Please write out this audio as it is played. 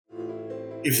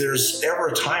if there's ever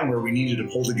a time where we needed to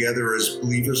pull together as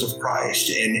believers of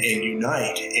Christ and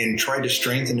unite and try to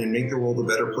strengthen and make the world a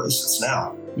better place, it's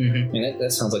now. Mm-hmm. And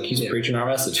that sounds like he's preaching our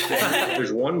message.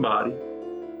 There's one body,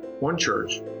 one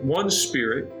church, one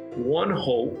spirit, one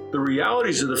hope. The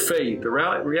realities of the faith, the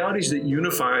realities that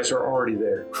unify us are already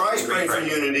there. Christ prayed for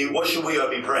unity. What should we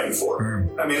be praying for?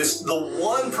 I mean, it's the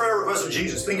one prayer request of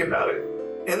Jesus. Think about it.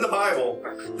 In the Bible,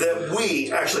 that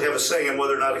we actually have a say in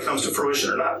whether or not it comes to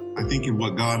fruition or not. I think in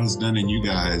what God has done in you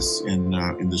guys in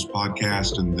this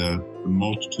podcast and the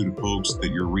multitude of folks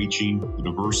that you're reaching, the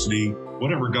diversity,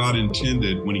 whatever God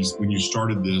intended when you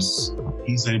started this,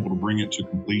 He's able to bring it to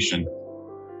completion.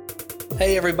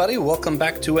 Hey everybody, welcome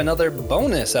back to another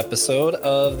bonus episode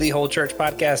of the Whole Church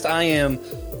Podcast. I am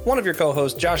one of your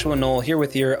co-hosts, Joshua Knoll, here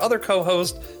with your other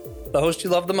co-host, the host you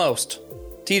love the most,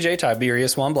 TJ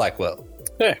Tiberius Juan Blackwell.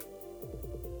 Hey.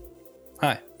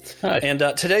 Hi. Hi. And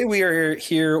today we are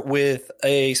here with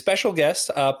a special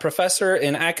guest, professor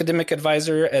and academic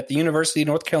advisor at the University of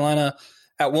North Carolina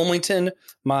at Wilmington,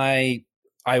 my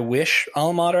wish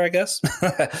alma mater, I guess.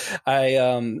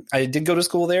 I did go to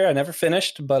school there. I never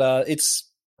finished, but it's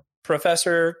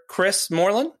Professor Chris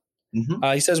Moreland.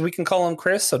 Mm-hmm. He says we can call him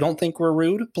Chris, so don't think we're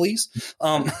rude, please.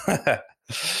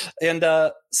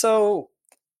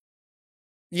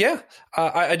 Yeah,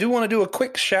 I do want to do a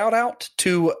quick shout out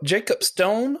to Jacob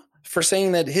Stone for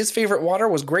saying that his favorite water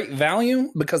was Great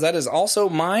Value, because that is also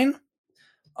mine.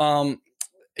 Y'all,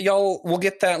 we'll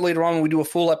get that later on when we do a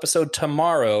full episode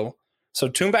tomorrow. So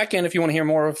tune back in if you want to hear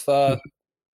more of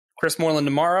Chris Moreland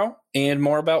tomorrow and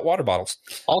more about water bottles.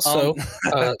 Also,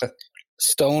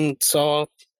 Stone saw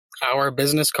our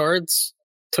business cards,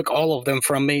 took all of them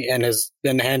from me, and has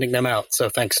been handing them out. So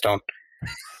thanks, Stone.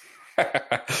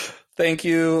 Thank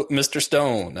you, Mr.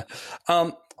 Stone.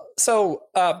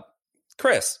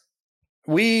 Chris,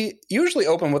 we usually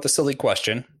open with a silly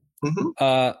question.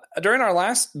 Mm-hmm. During our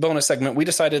last bonus segment, we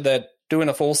decided that doing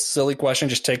a full silly question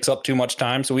just takes up too much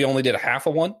time, so we only did a half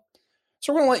of one.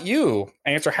 So we're going to let you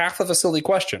answer half of a silly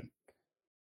question.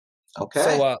 Okay.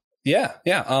 So, yeah.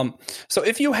 So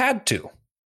if you had to,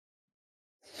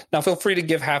 now feel free to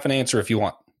give half an answer if you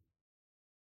want.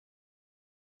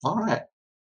 All right.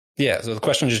 Yeah, so the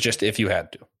question is just if you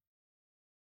had to.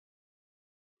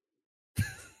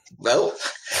 Well,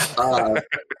 if I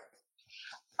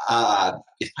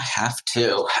have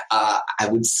to, I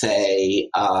would say,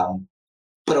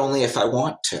 but only if I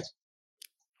want to.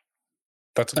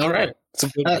 That's all right.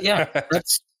 Yeah,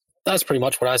 that's pretty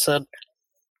much what I said.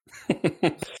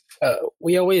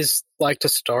 We always like to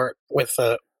start with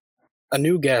a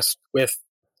new guest with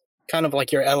kind of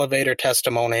like your elevator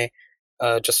testimony,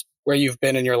 just where you've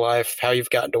been in your life, how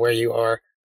you've gotten to where you are,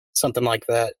 something like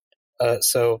that.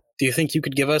 So do you think you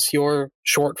could give us your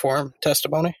short form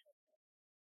testimony?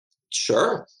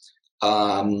 Sure.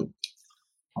 I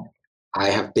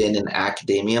have been in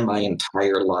academia my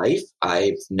entire life.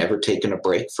 I've never taken a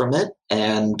break from it.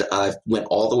 And I went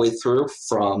all the way through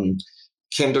from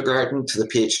kindergarten to the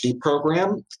PhD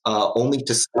program, only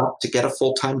to stop to get a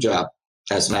full-time job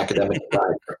as an academic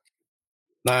advisor.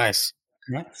 Nice.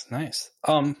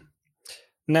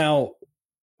 Now,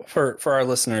 for our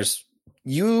listeners,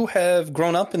 you have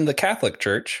grown up in the Catholic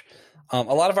Church. A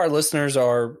lot of our listeners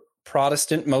are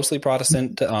Protestant, mostly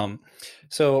Protestant.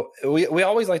 So we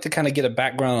always like to kind of get a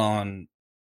background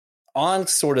on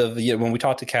sort of, when we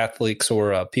talk to Catholics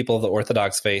or people of the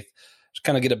Orthodox faith, to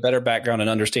kind of get a better background and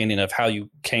understanding of how you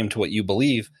came to what you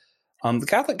believe. The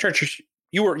Catholic Church,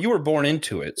 you were born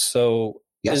into it. So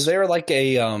yes. Is there like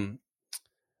a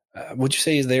would you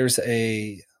say there's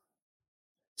a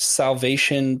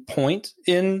salvation point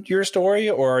in your story,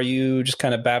 or are you just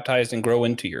kind of baptized and grow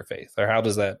into your faith, or how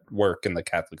does that work in the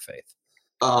Catholic faith?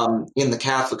 In the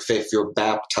Catholic faith, you're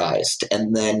baptized,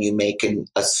 and then you make an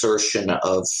assertion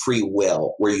of free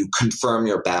will where you confirm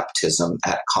your baptism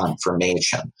at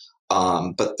confirmation.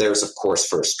 But there's, of course,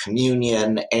 First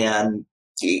Communion, and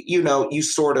you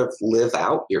sort of live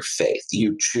out your faith.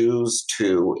 You choose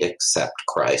to accept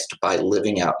Christ by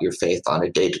living out your faith on a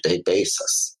day-to-day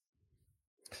basis.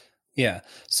 Yeah.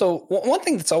 So one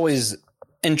thing that's always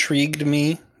intrigued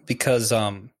me, because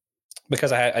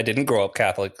I didn't grow up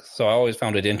Catholic, so I always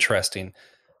found it interesting,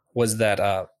 was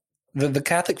that the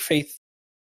Catholic faith,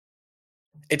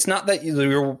 it's not that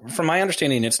from my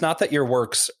understanding, it's not that your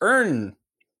works earn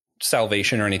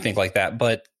salvation or anything like that,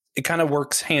 but it kind of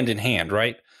works hand in hand,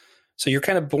 right? So you're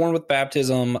kind of born with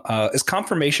baptism. Is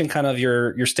confirmation kind of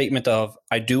your statement of,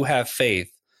 I do have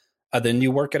faith, then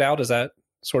you work it out? Is that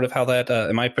sort of how that,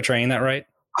 am I portraying that right?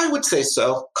 I would say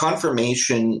so.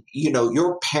 Confirmation,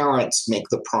 your parents make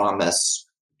the promise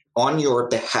on your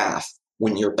behalf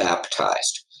when you're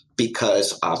baptized,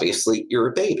 because obviously you're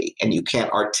a baby and you can't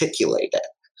articulate it.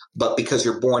 But because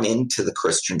you're born into the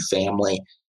Christian family,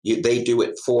 they do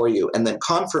it for you. And then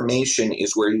confirmation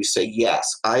is where you say, yes,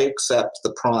 I accept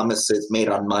the promises made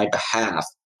on my behalf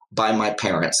by my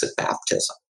parents at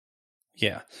baptism.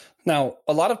 Yeah. Now,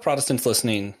 a lot of Protestants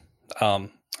listening,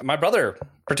 my brother in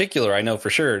particular, I know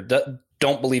for sure,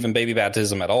 don't believe in baby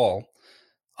baptism at all.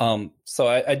 So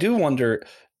I do wonder,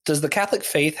 does the Catholic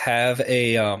faith have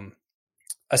a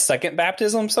second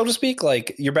baptism, so to speak?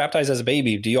 Like, you're baptized as a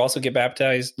baby. Do you also get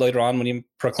baptized later on when you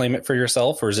proclaim it for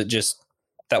yourself, or is it just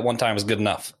that one time is good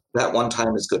enough? That one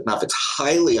time is good enough. It's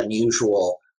highly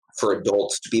unusual for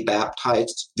adults to be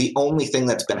baptized. The only thing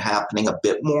that's been happening a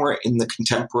bit more in the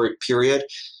contemporary period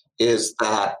is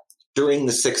that during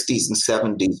the 60s and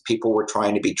 70s, people were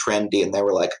trying to be trendy, and they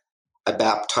were like, I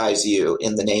baptize you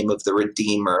in the name of the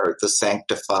Redeemer, the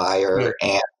Sanctifier,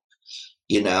 and,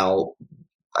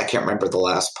 I can't remember the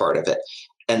last part of it.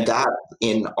 And that,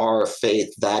 in our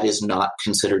faith, that is not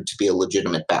considered to be a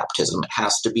legitimate baptism. It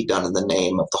has to be done in the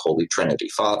name of the Holy Trinity,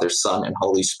 Father, Son, and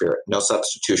Holy Spirit. No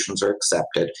substitutions are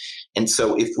accepted. And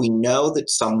so if we know that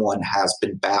someone has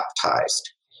been baptized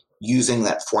using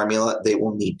that formula, they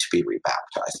will need to be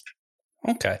rebaptized.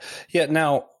 Okay. Yeah.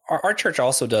 Now, our church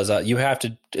also does.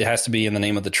 It has to be in the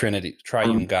name of the Trinity,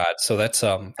 Triune God. So that's,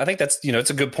 I think that's, it's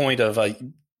a good point of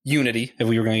unity. If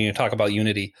we were going to talk about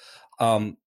unity.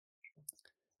 Now,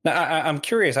 I'm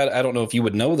curious. I don't know if you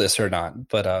would know this or not,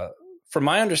 but from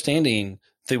my understanding,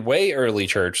 the way early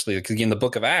church, like in the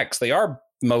Book of Acts, they are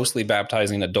mostly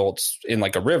baptizing adults in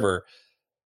like a river.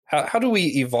 How do we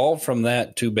evolve from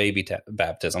that to baby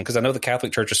baptism? Because I know the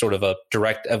Catholic Church is sort of a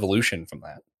direct evolution from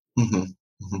that. Mm-hmm.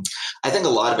 Mm-hmm. I think a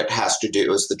lot of it has to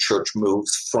do as the church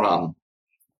moves from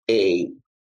a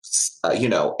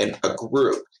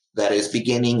group that is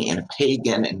beginning in a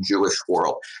pagan and Jewish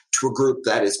world to a group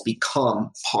that has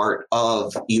become part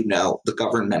of, the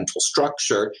governmental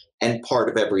structure and part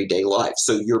of everyday life.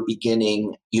 So you're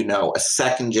beginning, a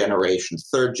second generation,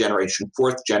 third generation,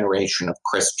 fourth generation of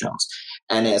Christians.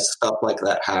 And as stuff like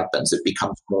that happens, it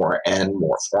becomes more and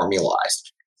more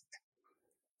formalized.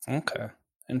 Okay.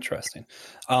 Interesting.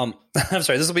 I'm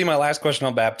sorry, this will be my last question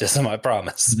on baptism, I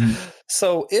promise. Mm-hmm.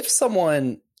 So if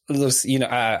someone,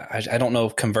 I don't know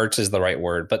if converts is the right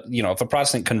word, but, if a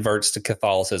Protestant converts to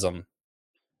Catholicism,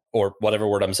 or whatever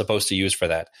word I'm supposed to use for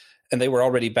that, and they were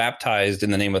already baptized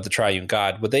in the name of the Triune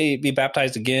God, would they be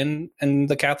baptized again in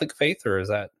the Catholic faith, or is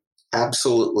that?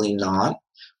 Absolutely not.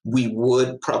 We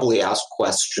would probably ask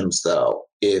questions, though,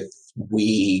 if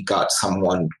we got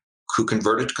someone who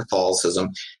converted to Catholicism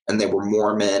and they were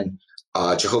Mormon,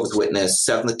 Jehovah's Witness,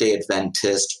 Seventh-day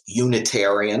Adventist,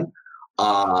 Unitarian.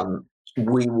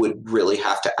 We would really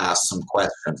have to ask some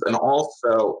questions. And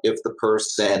also, if the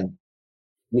person,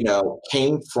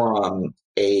 came from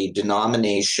a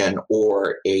denomination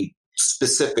or a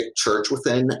specific church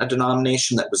within a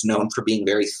denomination that was known for being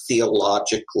very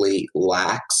theologically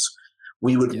lax,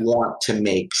 we would want to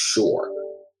make sure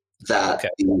that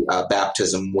the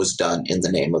baptism was done in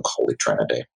the name of the Holy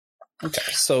Trinity. Okay.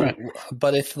 So,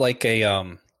 but if like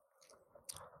I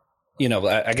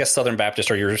guess Southern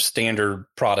Baptists are your standard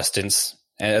Protestants,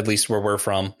 at least where we're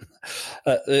from.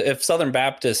 If Southern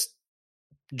Baptist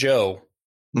Joe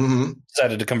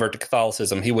decided to convert to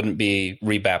Catholicism, he wouldn't be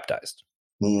rebaptized.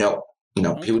 No,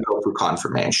 he would go through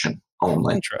confirmation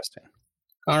only. Interesting.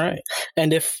 All right.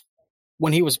 And if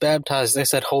when he was baptized, they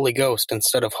said Holy Ghost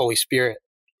instead of Holy Spirit,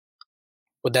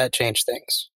 would that change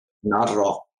things? Not at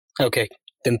all. Okay.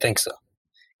 Didn't think so.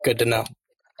 Good to know.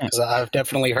 Because I've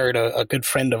definitely heard a good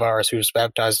friend of ours who's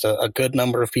baptized a good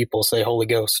number of people say Holy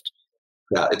Ghost.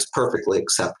 Yeah, it's perfectly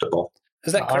acceptable.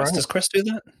 Is that Chris? Right. Does Chris do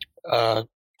that?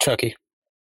 Chucky.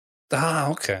 Ah,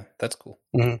 okay. That's cool.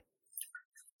 Mm-hmm.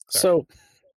 So,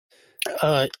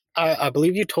 I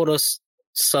believe you told us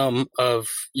some of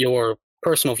your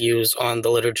personal views on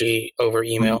the liturgy over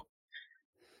email.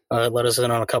 Let us in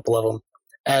on a couple of them.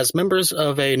 As members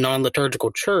of a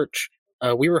non-liturgical church,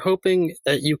 we were hoping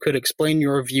that you could explain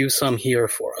your view some here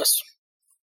for us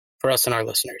and our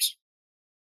listeners.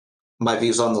 My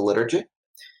views on the liturgy?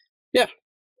 Yeah.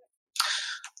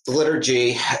 The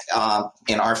liturgy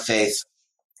in our faith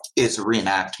is a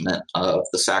reenactment of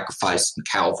the sacrifice in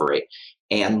Calvary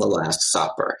and the Last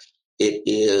Supper. It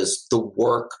is the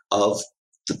work of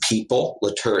the people.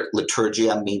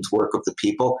 Liturgia means work of the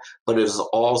people, but it is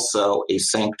also a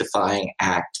sanctifying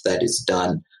act that is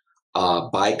done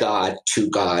by God, to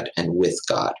God, and with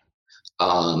God.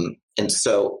 And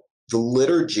so the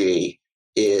liturgy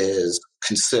is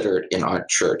considered in our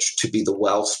church to be the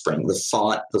wellspring, the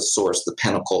font, the source, the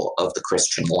pinnacle of the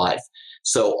Christian life.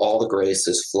 So all the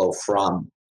graces flow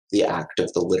from the act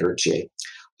of the liturgy.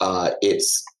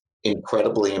 It's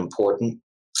incredibly important.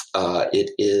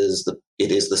 It is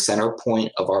the center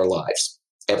point of our lives.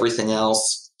 Everything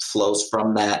else flows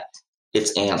from that.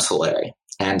 It's ancillary.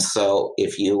 And so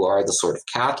if you are the sort of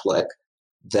Catholic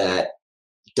that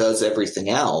does everything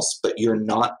else, but you're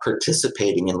not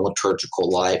participating in liturgical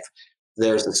life,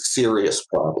 there's a serious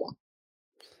problem.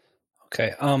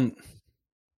 Okay.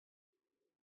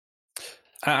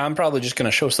 I'm probably just going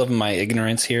to show some of my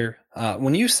ignorance here.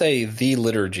 When you say the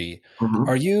liturgy,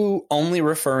 are you only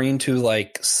referring to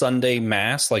like Sunday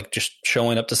Mass, like just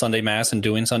showing up to Sunday Mass and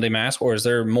doing Sunday Mass, or is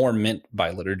there more meant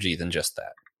by liturgy than just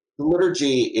that? The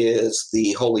liturgy is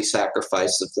the holy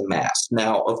sacrifice of the Mass.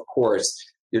 Now, of course,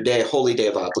 your holy day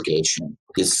of obligation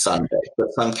is Sunday,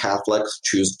 but some Catholics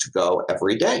choose to go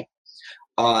every day.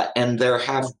 And there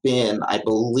have been, I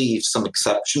believe, some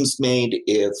exceptions made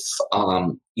if,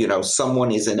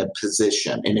 someone is in a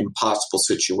position, an impossible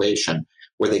situation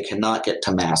where they cannot get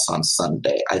to Mass on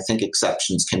Sunday. I think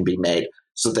exceptions can be made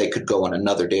so they could go on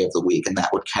another day of the week, and that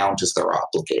would count as their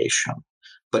obligation.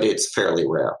 But it's fairly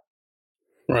rare.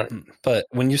 Right. But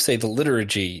when you say the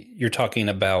liturgy, you're talking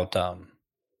about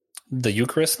the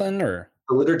Eucharist then, or?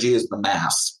 The liturgy is the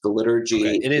Mass. The liturgy.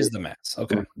 Okay, it is the Mass.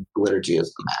 Okay. The liturgy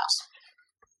is the Mass.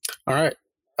 All right.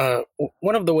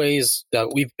 One of the ways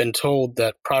that we've been told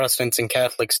that Protestants and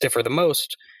Catholics differ the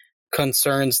most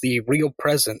concerns the real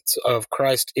presence of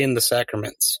Christ in the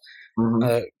sacraments.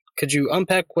 Could you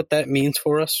unpack what that means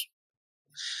for us?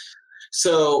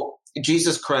 So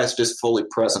Jesus Christ is fully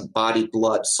present, body,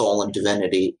 blood, soul, and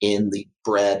divinity in the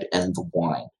bread and the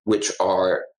wine, which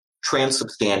are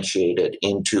transubstantiated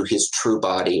into his true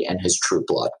body and his true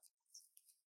blood.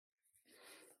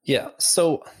 Yeah.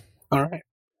 So, all right.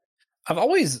 I've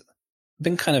always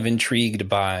been kind of intrigued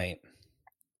by.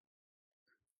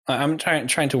 I'm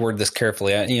trying to word this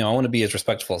carefully. I want to be as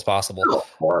respectful as possible. Oh,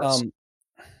 of course.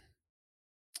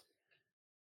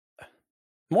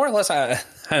 More or less,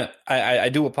 I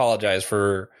do apologize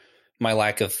for my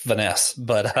lack of finesse,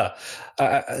 but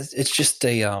it's just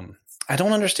I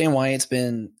don't understand why it's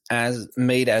been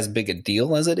made as big a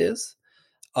deal as it is.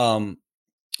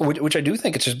 Which I do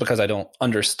think it's just because I don't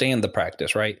understand the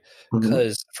practice, right?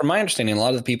 Because from my understanding, a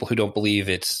lot of the people who don't believe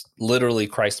it's literally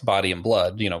Christ's body and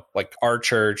blood, like our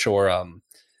church or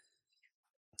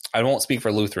I won't speak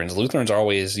for Lutherans. Lutherans are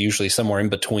always usually somewhere in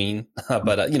between,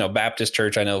 but Baptist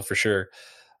church, I know for sure.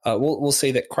 We'll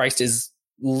say that Christ is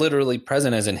literally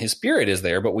present as in his spirit is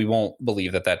there, but we won't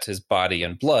believe that that's his body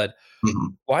and blood.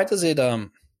 Why does it,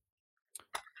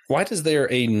 why is there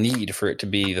a need for it to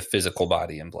be the physical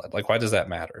body and blood? Like, why does that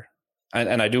matter? I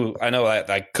know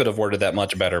I could have worded that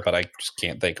much better, but I just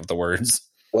can't think of the words.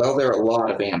 Well, there are a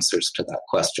lot of answers to that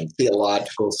question,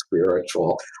 theological,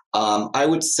 spiritual. I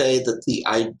would say that the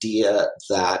idea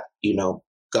that,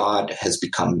 God has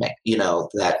become man,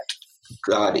 that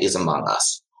God is among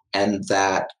us, and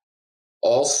that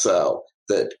also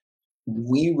that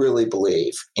we really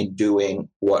believe in doing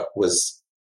what was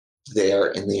there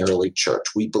in the early church.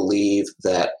 We believe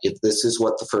that if this is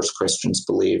what the first Christians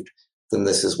believed, then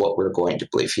this is what we're going to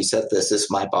believe. He said, "This is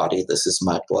my body, this is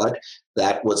my blood."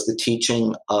 That was the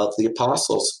teaching of the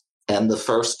apostles. And the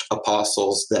first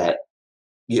apostles that,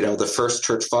 the first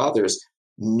church fathers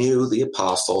knew the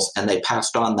apostles, and they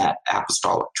passed on that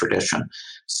apostolic tradition.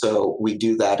 So we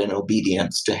do that in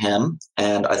obedience to him.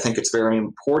 And I think it's very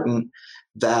important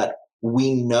that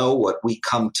we know what we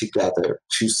come together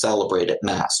to celebrate at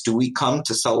Mass. Do we come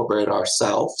to celebrate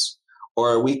ourselves,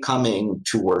 or are we coming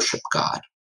to worship God?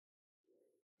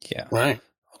 Yeah. Right.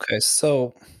 Okay.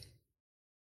 So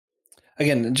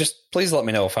again, just please let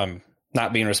me know if I'm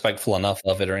not being respectful enough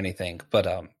of it or anything, but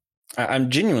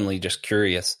I'm genuinely just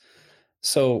curious.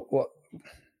 So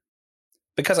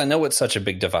because I know it's such a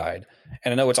big divide,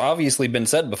 and I know it's obviously been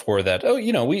said before that,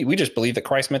 we just believe that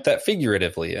Christ meant that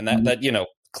figuratively, and that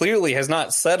clearly has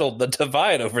not settled the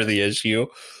divide over the issue.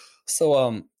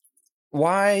 So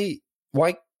why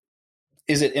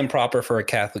is it improper for a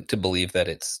Catholic to believe that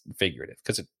it's figurative?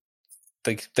 Because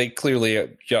they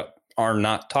clearly are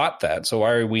not taught that. So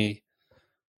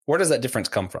where does that difference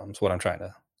come from is what I'm trying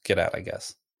to get at, I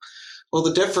guess. Well,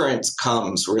 the difference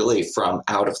comes really from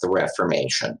out of the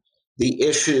Reformation. The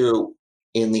issue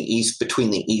in the East,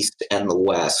 between the East and the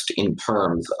West, in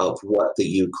terms of what the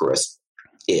Eucharist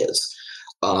is,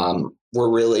 were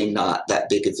really not that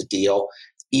big of a deal.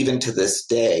 Even to this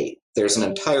day, there's an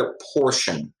entire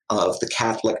portion of the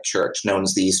Catholic Church known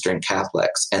as the Eastern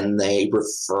Catholics, and they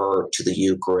refer to the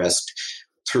Eucharist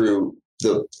through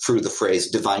the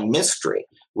phrase divine mystery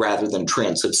rather than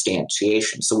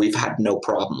transubstantiation. So we've had no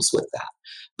problems with that.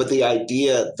 But the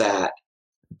idea that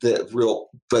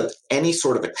but any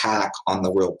sort of attack on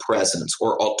the real presence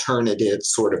or alternative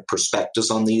sort of perspectives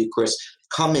on the Eucharist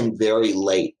come in very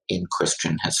late in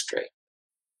Christian history.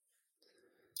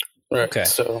 Right. Okay.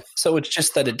 So it's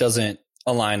just that it doesn't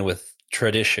align with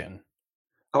tradition.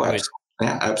 Oh,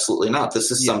 absolutely not. This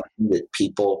is something that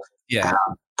people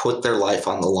put their life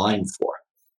on the line for.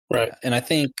 Right. And I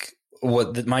think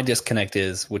what my disconnect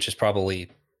is, which is probably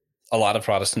a lot of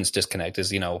Protestants' disconnect,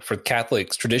 is, for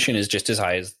Catholics, tradition is just as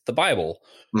high as the Bible.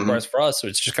 Mm-hmm. Whereas for us,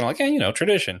 it's just kind of like,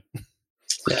 tradition.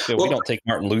 So we don't take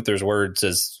Martin Luther's words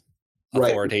as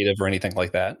authoritative or anything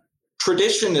like that.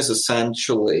 Tradition is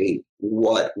essentially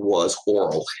what was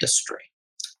oral history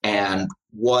and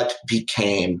what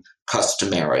became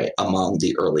customary among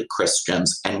the early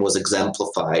Christians and was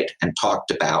exemplified and talked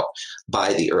about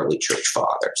by the early church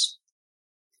fathers.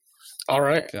 All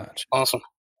right. Gotcha. Awesome.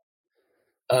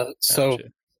 So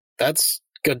that's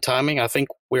good timing. I think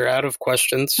we're out of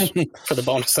questions for the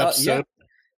bonus episode.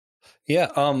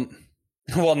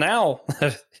 Well, now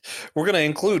we're going to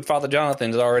include Father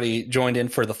Jonathan's already joined in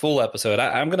for the full episode.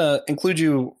 I'm going to include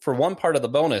you for one part of the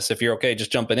bonus, if you're okay,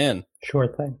 just jumping in. Sure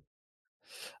thing.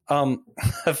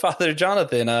 Father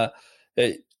Jonathan,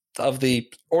 of the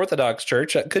Orthodox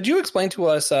Church, could you explain to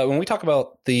us, when we talk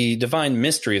about the divine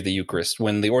mystery of the Eucharist,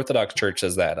 when the Orthodox Church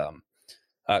says that,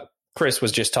 Chris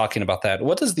was just talking about that.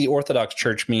 What does the Orthodox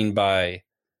Church mean by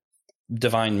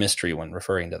divine mystery when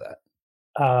referring to that?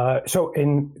 So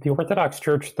in the Orthodox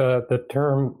Church, the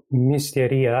term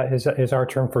mysteria is our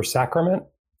term for sacrament.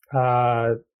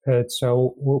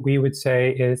 So what we would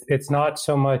say is it's not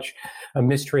so much a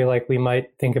mystery like we might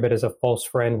think of it as a false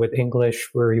friend with English,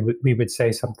 where we would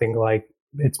say something like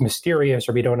it's mysterious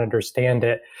or we don't understand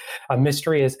it. A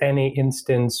mystery is any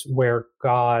instance where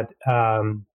God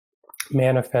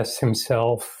manifests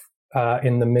himself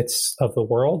in the midst of the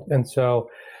world. And so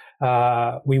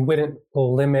we wouldn't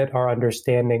limit our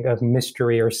understanding of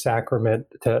mystery or sacrament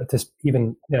to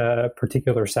even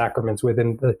particular sacraments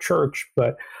within the church,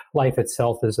 but life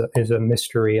itself is a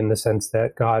mystery in the sense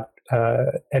that God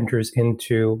enters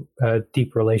into a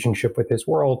deep relationship with his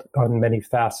world on many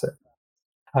facets.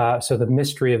 So the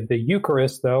mystery of the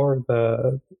Eucharist, though,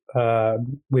 or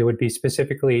we would be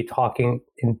specifically talking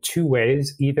in two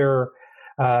ways. Either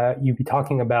you'd be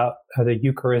talking about the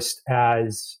Eucharist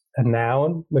as a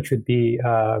noun, which would be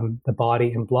the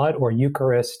body and blood, or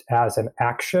Eucharist as an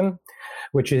action,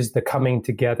 which is the coming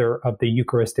together of the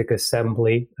Eucharistic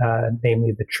assembly,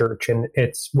 namely the church. And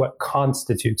it's what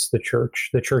constitutes the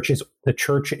church. The church is the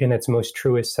church in its most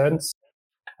truest sense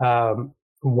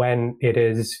when it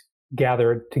is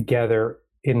gathered together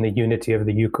in the unity of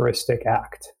the Eucharistic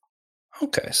act.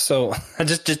 Okay, so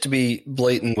just to be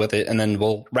blatant with it, and then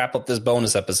we'll wrap up this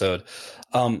bonus episode.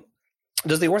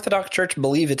 Does the Orthodox Church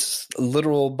believe it's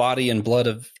literal body and blood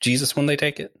of Jesus when they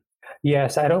take it?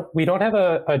 Yes, we don't have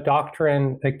a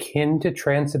doctrine akin to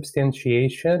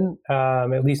transubstantiation,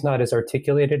 at least not as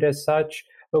articulated as such,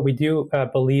 but we do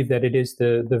believe that it is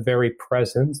the very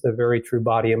presence, the very true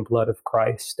body and blood of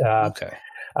Christ,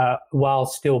 while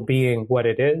still being what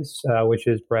it is, which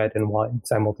is bread and wine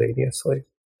simultaneously.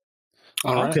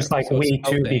 Just like so we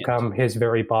too become his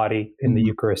very body in the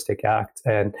Eucharistic act.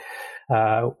 And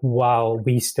while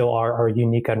we still are our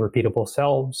unique, unrepeatable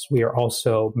selves, we are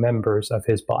also members of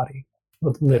his body,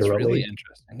 literally. That's really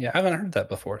interesting. Yeah, I haven't heard that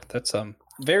before. That's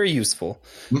very useful.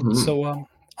 Mm-hmm. So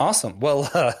awesome. Well,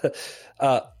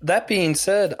 that being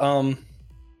said,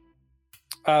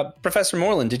 Professor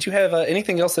Moreland, did you have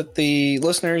anything else that the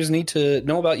listeners need to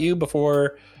know about you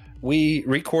before we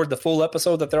record the full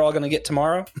episode that they're all going to get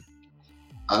tomorrow?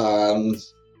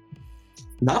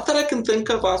 Not that I can think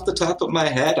of off the top of my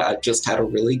head. I've just had a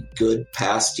really good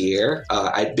past year.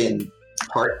 I've been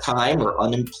part-time or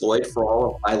unemployed for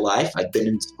all of my life. I've been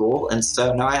in school, and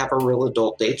so now I have a real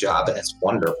adult day job, and it's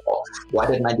wonderful. Why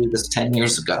didn't I do this 10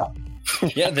 years ago?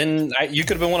 Yeah, then you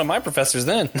could have been one of my professors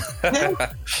then.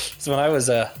 Yeah. So when I was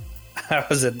at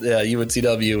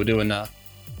UNCW doing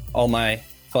all my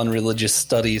fun religious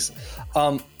studies.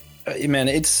 Man,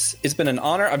 it's been an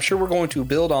honor. I'm sure we're going to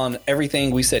build on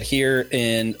everything we said here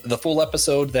in the full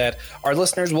episode that our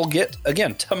listeners will get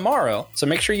again tomorrow. So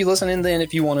make sure you listen in then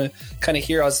if you want to kind of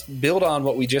hear us build on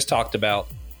what we just talked about.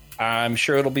 I'm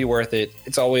sure it'll be worth it.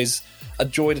 It's always a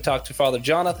joy to talk to Father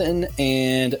Jonathan,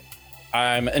 and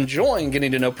I'm enjoying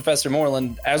getting to know Professor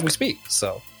Moreland as we speak.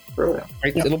 So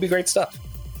it'll be great stuff.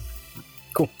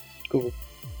 Cool.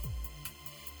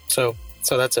 So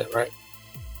that's it, right?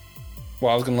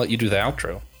 Well, I was going to let you do the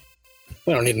outro.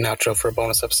 We don't need an outro for a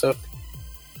bonus episode.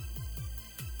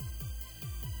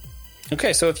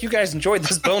 Okay, so if you guys enjoyed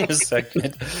this bonus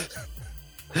segment,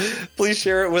 Please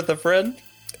share it with a friend.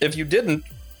 If you didn't,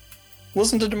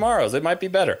 listen to tomorrow's. It might be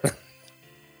better.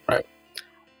 Right.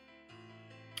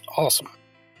 Awesome.